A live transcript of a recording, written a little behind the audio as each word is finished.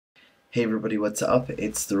Hey everybody, what's up?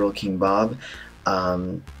 It's TheRealKingBob.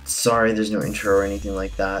 Sorry there's no intro or anything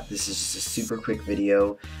like that. This is just a super quick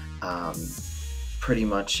video. Um, Pretty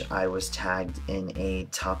much I was tagged in a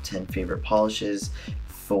top 10 favorite polishes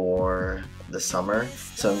for the summer.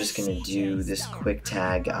 So I'm just going to do this quick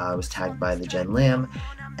tag. I was tagged by TheJenLam,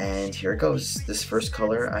 and here it goes. This first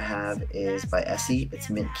color I have is by Essie. It's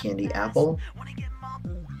Mint Candy Apple.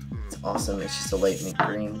 It's awesome. It's just a light mint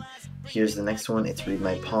green. Here's the next one. It's Read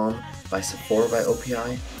My Palm by Sephora by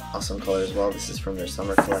OPI. Awesome color as well. This is from their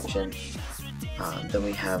summer collection. Then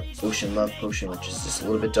we have Ocean Love Potion, which is just a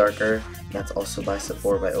little bit darker. That's also by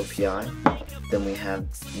Sephora by OPI. Then we have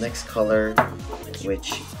next color,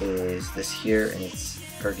 which is this here, and it's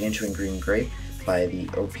Gargantuan Green Grape by the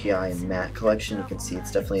OPI Matte collection. You can see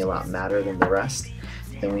it's definitely a lot matter than the rest.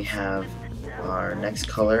 Then we have our next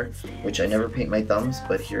color, which I never paint my thumbs,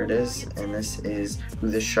 but here it is, and this is Who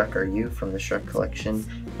the Shrek Are You from the Shrek collection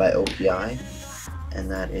by OPI, and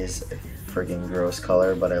that is a friggin' gross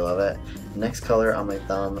color, but I love it. Next color on my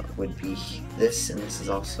thumb would be this, and this is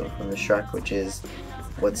also from the Shrek, which is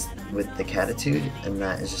What's with the Catitude, and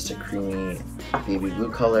that is just a creamy baby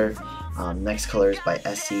blue color. Next color is by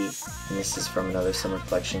Essie, and this is from another summer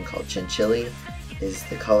collection called Chinchilli is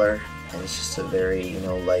the color, and it's just a very,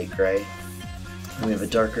 light gray. And we have a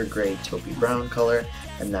darker gray taupey brown color,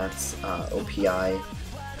 and that's OPI,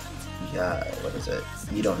 what is it?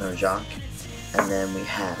 You Don't Know Jacques. And then we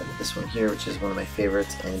have this one here, which is one of my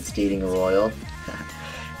favorites, and it's Dating a Royal.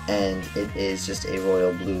 And it is just a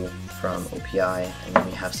royal blue from OPI. And then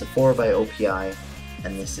we have Sephora by OPI,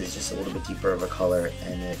 and this is just a little bit deeper of a color,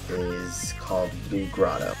 and it is called Blue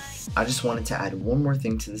Grotto. I just wanted to add one more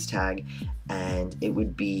thing to this tag, and it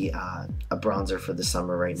would be a bronzer for the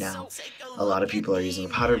summer right now. A lot of people are using a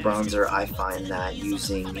powdered bronzer. I find that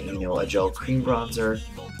using, a gel cream bronzer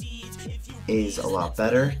is a lot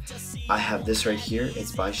better. I have this right here.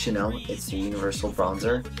 It's by Chanel. It's the Universal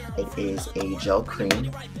Bronzer. It is a gel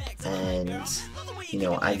cream, and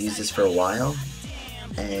I've used this for a while,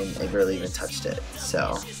 and I barely even touched it,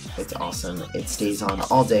 so it's awesome. It stays on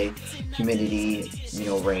all day. Humidity,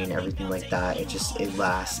 rain, everything like that. It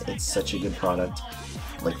lasts. It's such a good product.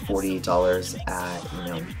 Like $48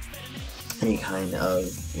 at any kind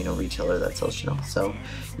of retailer that sells Chanel. So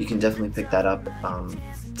you can definitely pick that up.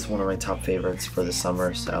 It's one of my top favorites for the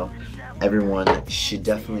summer, so everyone should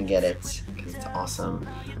definitely get it because it's awesome.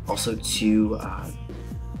 Also, two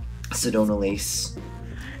Sedona lace.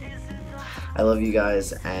 I love you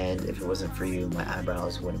guys, and if it wasn't for you, my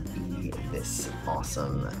eyebrows wouldn't be this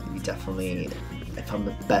awesome. You definitely found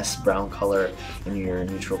the best brown color in your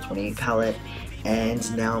neutral 28 palette,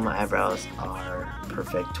 and now my eyebrows are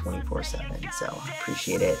perfect 24/7, so I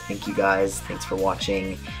appreciate it. Thank you guys, thanks for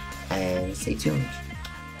watching, and stay tuned.